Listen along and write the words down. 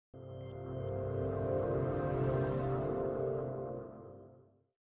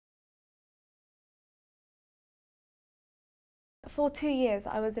For 2 years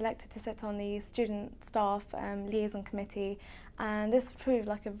I was elected to sit on the student staff liaison committee, and this proved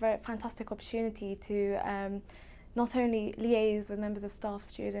like a very fantastic opportunity to not only liaise with members of staff,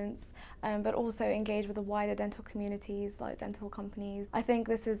 students, but also engage with the wider dental communities like dental companies. I think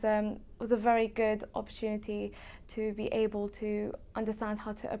this was a very good opportunity to be able to understand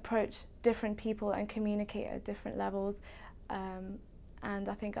how to approach different people and communicate at different levels, and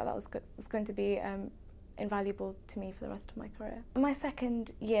I think that was going to be invaluable to me for the rest of my career. In my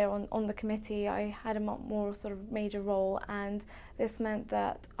second year on the committee, I had a more sort of major role, and this meant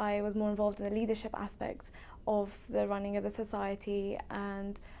that I was more involved in the leadership aspect of the running of the society,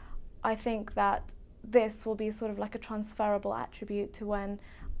 and I think that this will be sort of like a transferable attribute to when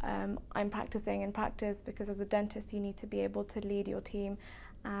I'm practicing in practice, because as a dentist you need to be able to lead your team,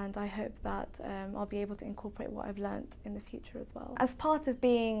 and I hope that I'll be able to incorporate what I've learnt in the future as well. As part of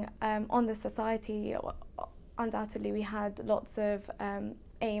being on the society, undoubtedly we had lots of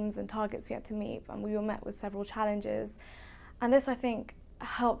aims and targets we had to meet, and we were met with several challenges, and this I think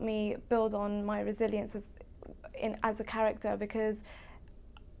helped me build on my resilience as a character, because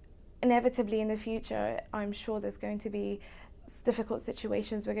inevitably in the future I'm sure there's going to be difficult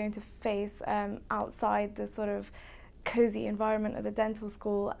situations we're going to face outside the sort of cosy environment of the dental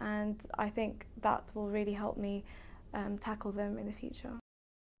school, and I think that will really help me tackle them in the future.